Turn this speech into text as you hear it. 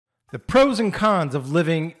The pros and cons of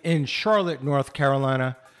living in Charlotte, North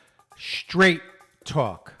Carolina. Straight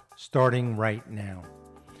talk, starting right now.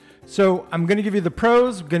 So I'm going to give you the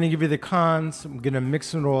pros, I'm going to give you the cons, I'm going to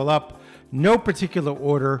mix it all up. No particular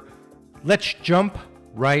order. Let's jump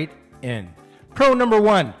right in. Pro number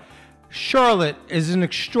one, Charlotte is an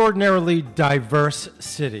extraordinarily diverse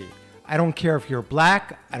city. I don't care if you're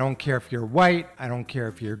black, I don't care if you're white, I don't care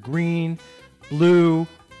if you're green, blue,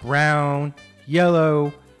 brown,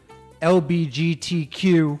 yellow,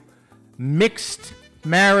 LGBTQ, mixed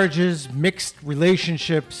marriages, mixed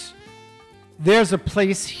relationships. There's a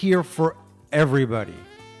place here for everybody.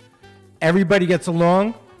 Everybody gets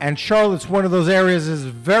along, and Charlotte's one of those areas that is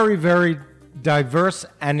very, very diverse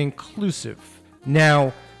and inclusive.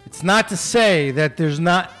 Now, it's not to say that there's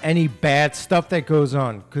not any bad stuff that goes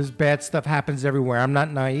on, because bad stuff happens everywhere. I'm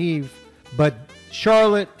not naive, but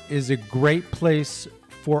Charlotte is a great place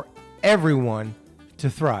for everyone to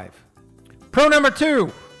thrive. Pro number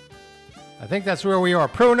two, I think that's where we are.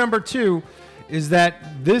 Pro number two is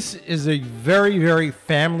that this is a very, very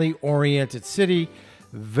family-oriented city,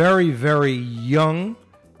 very, very young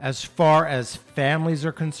as far as families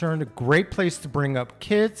are concerned. A great place to bring up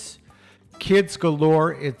kids. Kids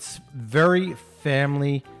galore. It's very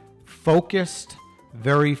family-focused,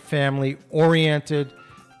 very family-oriented.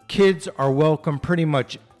 Kids are welcome pretty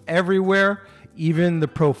much everywhere. Even the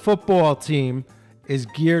pro football team is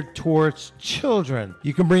geared towards children.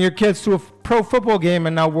 You can bring your kids to a pro football game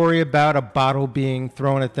and not worry about a bottle being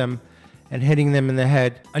thrown at them and hitting them in the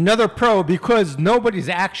head. Another pro, because nobody's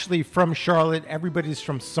actually from Charlotte, everybody's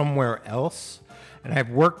from somewhere else. And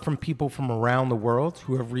I've worked from people from around the world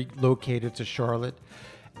who have relocated to Charlotte.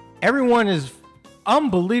 Everyone is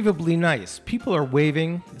unbelievably nice. People are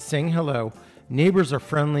waving, saying hello. Neighbors are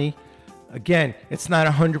friendly. Again, it's not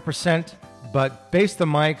 100%, but based on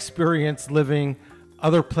my experience living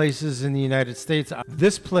other places in the United States,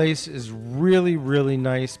 this place is really, really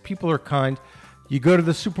nice. People are kind. You go to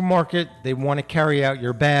the supermarket, they want to carry out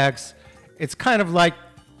your bags. It's kind of like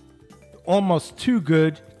almost too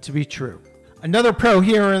good to be true. Another pro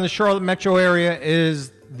here in the Charlotte metro area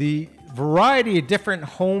is the variety of different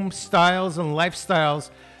home styles and lifestyles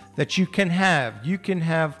that you can have. You can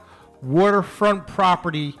have waterfront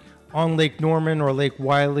property on Lake Norman or Lake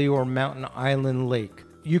Wylie or Mountain Island Lake.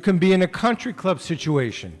 You can be in a country club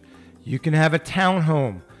situation. You can have a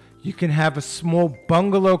townhome. You can have a small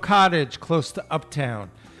bungalow cottage close to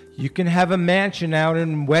Uptown. You can have a mansion out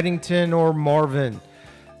in Weddington or Marvin.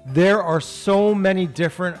 There are so many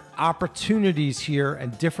different opportunities here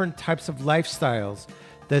and different types of lifestyles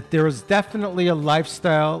that there is definitely a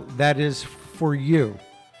lifestyle that is for you.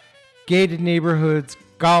 Gated neighborhoods,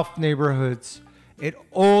 golf neighborhoods, it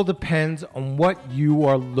all depends on what you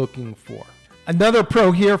are looking for. Another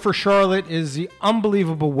pro here for Charlotte is the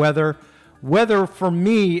unbelievable weather. Weather for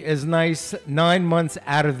me is nice 9 months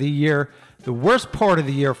out of the year. The worst part of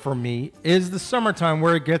the year for me is the summertime,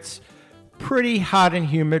 where it gets pretty hot and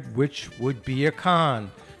humid, which would be a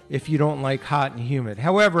con if you don't like hot and humid.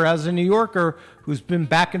 However, as a New Yorker who's been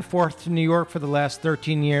back and forth to New York for the last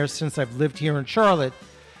 13 years since I've lived here in Charlotte,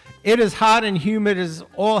 it is hot and humid as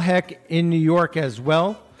all heck in New York as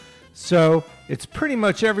well. So it's pretty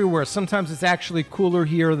much everywhere. Sometimes it's actually cooler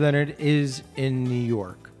here than it is in New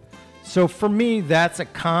York. So for me, that's a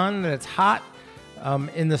con, that it's hot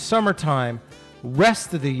in the summertime.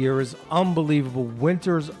 Rest of the year is unbelievable.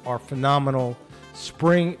 Winters are phenomenal.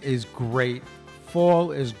 Spring is great.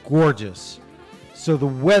 Fall is gorgeous. So the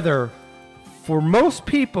weather for most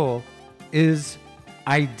people is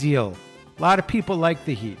ideal. A lot of people like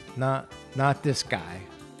the heat, not this guy.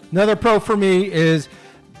 Another pro for me is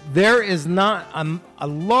there is not a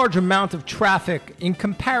large amount of traffic in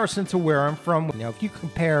comparison to where I'm from. Now, if you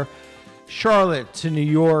compare Charlotte to New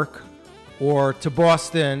York or to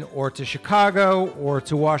Boston or to Chicago or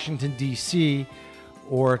to Washington, D.C.,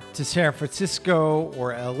 or to San Francisco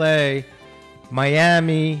or L.A.,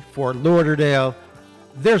 Miami, Fort Lauderdale,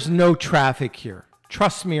 there's no traffic here.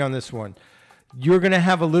 Trust me on this one. You're going to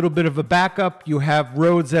have a little bit of a backup. You have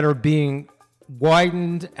roads that are being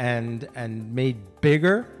widened and made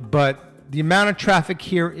bigger, but the amount of traffic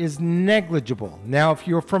here is negligible. Now, if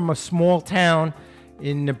you're from a small town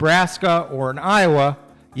in Nebraska or in Iowa,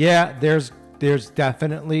 yeah, there's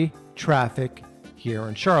definitely traffic here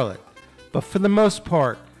in Charlotte. But for the most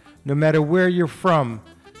part, no matter where you're from,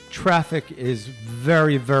 traffic is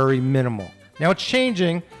very, very minimal. Now, it's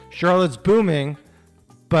changing. Charlotte's booming,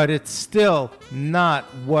 but it's still not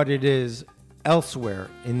what it is elsewhere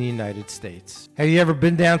in the United States. Have you ever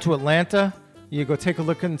been down to Atlanta? You go take a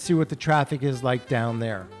look and see what the traffic is like down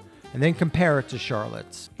there. and then compare it to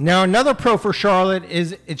Charlotte's. Now, another pro for Charlotte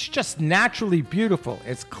is it's just naturally beautiful.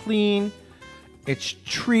 It's clean, it's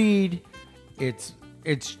treed, it's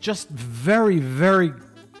just very, very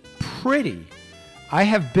pretty. I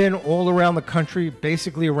have been all around the country,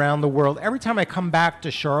 basically around the world. Every time I come back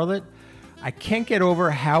to Charlotte, I can't get over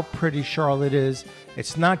how pretty Charlotte is.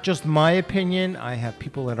 It's not just my opinion. I have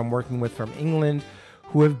people that I'm working with from England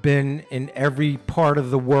who have been in every part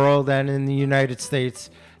of the world and in the United States.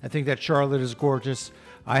 I think that Charlotte is gorgeous.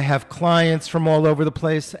 I have clients from all over the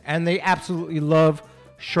place, and they absolutely love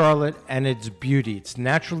Charlotte and its beauty. It's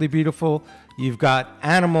naturally beautiful. You've got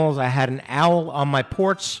animals. I had an owl on my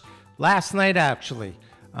porch last night, actually.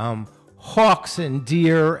 Hawks and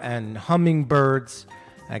deer and hummingbirds,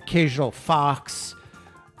 occasional fox.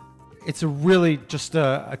 It's really just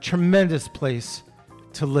a tremendous place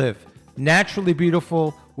to live. Naturally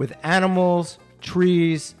beautiful with animals,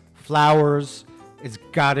 trees, flowers. It's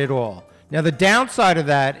got it all. Now, the downside of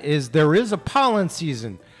that is there is a pollen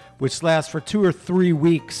season, which lasts for 2 or 3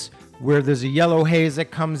 weeks, where there's a yellow haze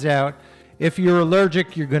that comes out. If you're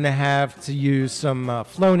allergic, you're going to have to use some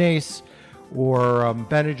Flonase or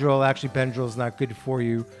Benadryl. Actually, Benadryl is not good for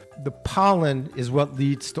you. The pollen is what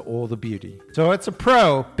leads to all the beauty. So it's a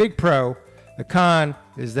pro, big pro. The con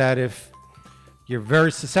is that if you're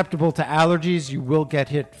very susceptible to allergies, you will get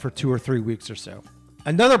hit for 2 or 3 weeks or so.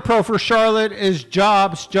 Another pro for Charlotte is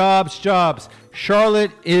jobs, jobs, jobs.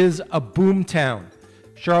 Charlotte is a boom town.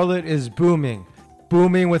 Charlotte is booming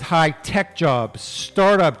with high-tech jobs,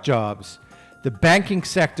 startup jobs. The banking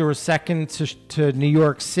sector is second to New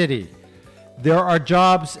York City. There are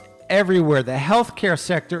jobs everywhere. The healthcare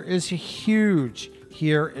sector is huge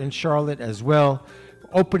here in Charlotte as well.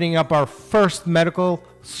 Opening up our first medical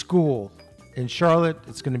school in Charlotte.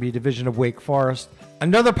 It's going to be a division of Wake Forest.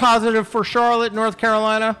 Another positive for Charlotte, North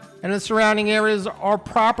Carolina, and the surrounding areas are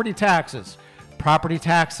property taxes. Property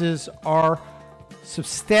taxes are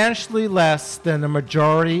substantially less than the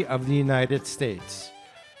majority of the United States,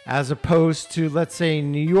 as opposed to, let's say,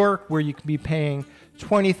 New York, where you can be paying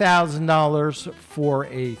 $20,000 for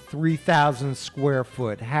a 3,000 square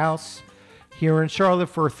foot house. Here in Charlotte,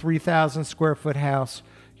 for a 3,000 square foot house,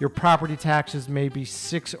 your property taxes may be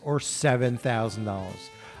 $6,000 or $7,000.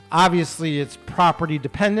 Obviously, it's property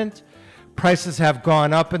dependent. Prices have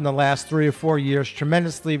gone up in the last 3 or 4 years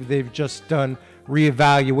tremendously. They've just done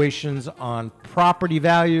reevaluations on property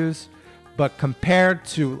values. But compared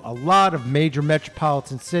to a lot of major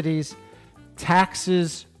metropolitan cities,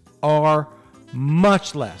 taxes are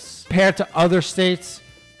much less. Compared to other states,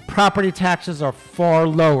 property taxes are far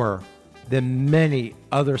lower than many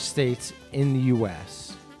other states in the U.S.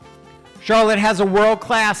 Charlotte has a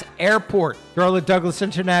world-class airport. Charlotte Douglas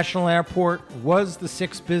International Airport was the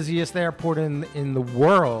 6th busiest airport in the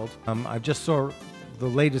world. I just saw the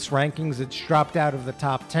latest rankings. It's dropped out of the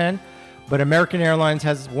top 10. But American Airlines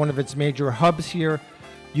has one of its major hubs here.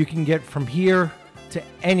 You can get from here to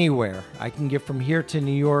anywhere. I can get from here to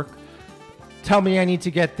New York. Tell me I need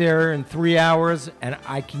to get there in 3 hours, and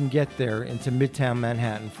I can get there into Midtown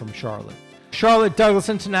Manhattan from Charlotte. Charlotte Douglas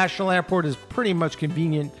International Airport is pretty much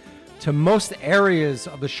convenient to most areas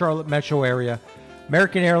of the Charlotte metro area.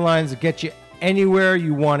 American Airlines will get you anywhere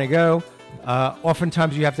you want to go.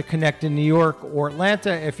 Oftentimes you have to connect in New York or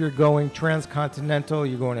Atlanta if you're going transcontinental,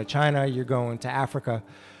 you're going to China, you're going to Africa.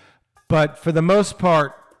 But for the most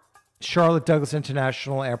part, Charlotte Douglas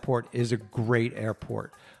International Airport is a great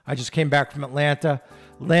airport. I just came back from Atlanta.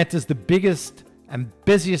 Atlanta is the biggest and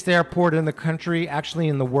busiest airport in the country, actually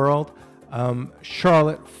in the world.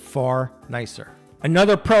 Charlotte, far nicer.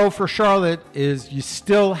 Another pro for Charlotte is you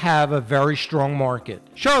still have a very strong market.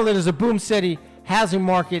 Charlotte is a boom city. Housing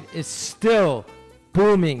market is still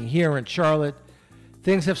booming here in Charlotte.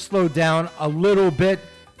 Things have slowed down a little bit,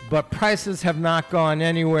 but prices have not gone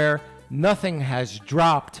anywhere. Nothing has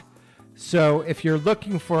dropped. So if you're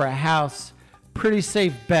looking for a house, pretty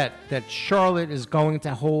safe bet that Charlotte is going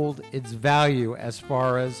to hold its value as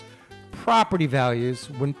far as property values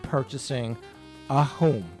when purchasing a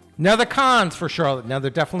home. Now, the cons for Charlotte. Now,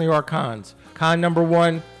 there definitely are cons. Con number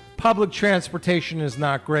 1, public transportation is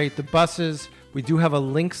not great. The buses, we do have a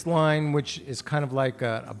Lynx line, which is kind of like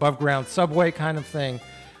an above-ground subway kind of thing.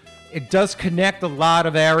 It does connect a lot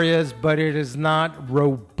of areas, but it is not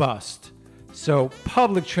robust. So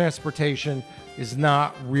public transportation is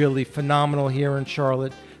not really phenomenal here in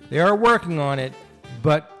Charlotte. They are working on it,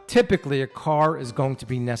 but typically a car is going to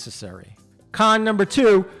be necessary. Con number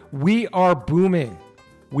 2, we are booming.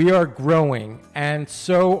 We are growing, and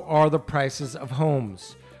so are the prices of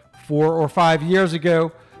homes. 4 or 5 years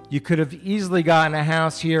ago, you could have easily gotten a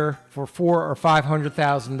house here for $400,000 or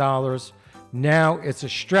 $500,000. Now it's a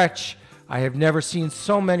stretch. I have never seen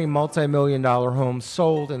so many multi-million-dollar homes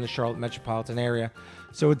sold in the Charlotte metropolitan area.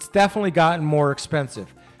 So it's definitely gotten more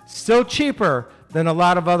expensive. Still cheaper than a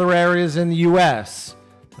lot of other areas in the US.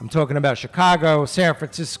 I'm talking about Chicago, San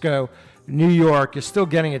Francisco, New York. You're still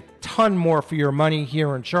getting a ton more for your money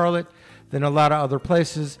here in Charlotte than a lot of other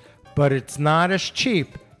places, but it's not as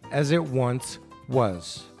cheap as it once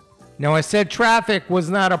was. Now, I said traffic was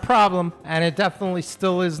not a problem, and it definitely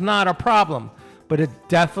still is not a problem, but it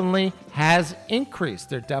definitely has increased.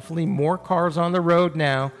 There are definitely more cars on the road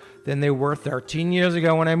now than they were 13 years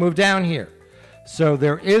ago when I moved down here. So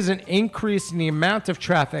there is an increase in the amount of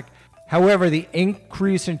traffic. However, the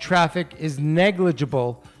increase in traffic is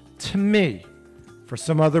negligible to me. For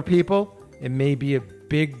some other people, it may be a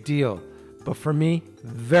big deal, but for me,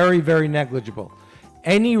 very, very negligible.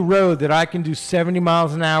 Any road that I can do 70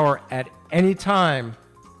 miles an hour at any time,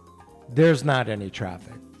 there's not any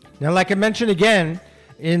traffic. Now, like I mentioned again,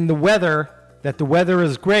 in the weather, that the weather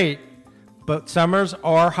is great, but summers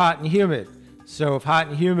are hot and humid. So if hot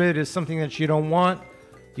and humid is something that you don't want,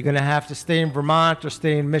 you're going to have to stay in Vermont or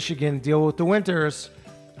stay in Michigan, deal with the winters.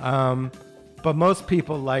 But most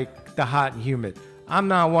people like the hot and humid. I'm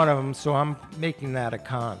not one of them, so I'm making that a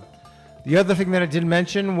con. The other thing that I didn't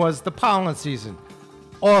mention was the pollen season.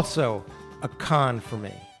 Also a con for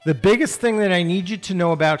me. The biggest thing that I need you to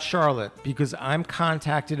know about Charlotte, because I'm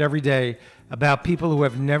contacted every day about people who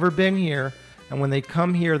have never been here, and when they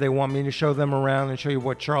come here, they want me to show them around and show you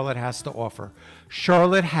what Charlotte has to offer.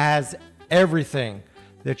 Charlotte has everything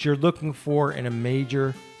that you're looking for in a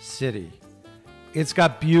major city. It's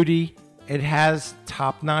got beauty. It has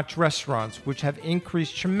top-notch restaurants, which have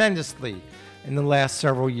increased tremendously in the last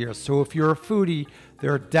several years. So if you're a foodie,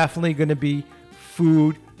 there are definitely going to be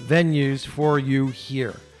food venues for you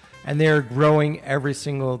here, and they're growing every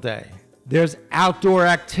single day. There's outdoor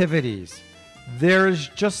activities. There's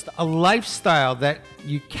just a lifestyle that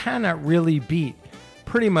you cannot really beat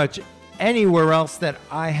pretty much anywhere else that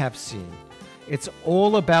I have seen. It's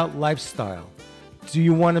all about lifestyle. Do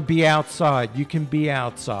you want to be outside? You can be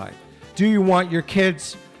outside. Do you want your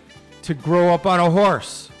kids to grow up on a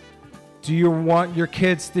horse? Do you want your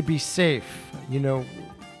kids to be safe? You know,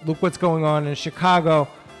 look what's going on in Chicago,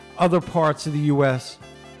 other parts of the US.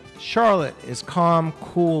 Charlotte is calm,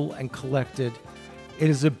 cool, and collected. It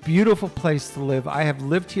is a beautiful place to live. I have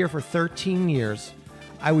lived here for 13 years.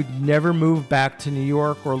 I would never move back to New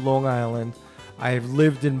York or Long Island. I have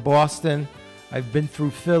lived in Boston. I've been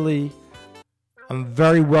through Philly. I'm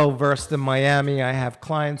very well versed in Miami. I have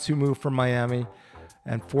clients who move from Miami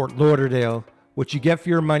and Fort Lauderdale. What you get for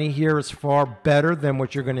your money here is far better than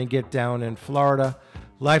what you're going to get down in Florida.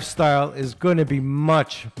 Lifestyle is going to be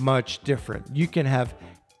much, much different. You can have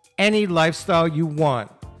any lifestyle you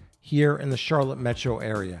want here in the Charlotte metro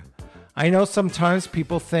area. I know sometimes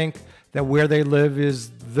people think that where they live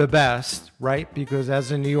is the best, right? Because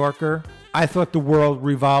as a New Yorker, I thought the world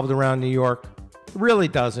revolved around New York. It really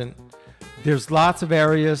doesn't. There's lots of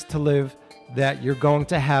areas to live that you're going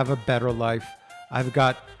to have a better life. I've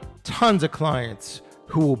got tons of clients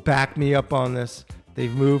who will back me up on this.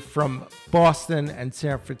 They've moved from Boston and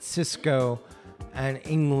San Francisco and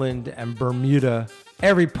England and Bermuda,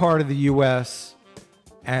 every part of the US,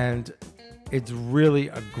 and it's really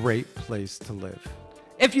a great place to live.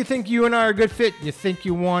 If you think you and I are a good fit, you think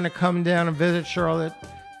you want to come down and visit Charlotte,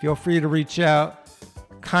 feel free to reach out.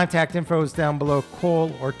 Contact info is down below.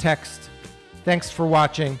 Call or text. Thanks for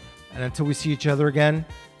watching, and until we see each other again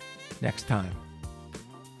next time.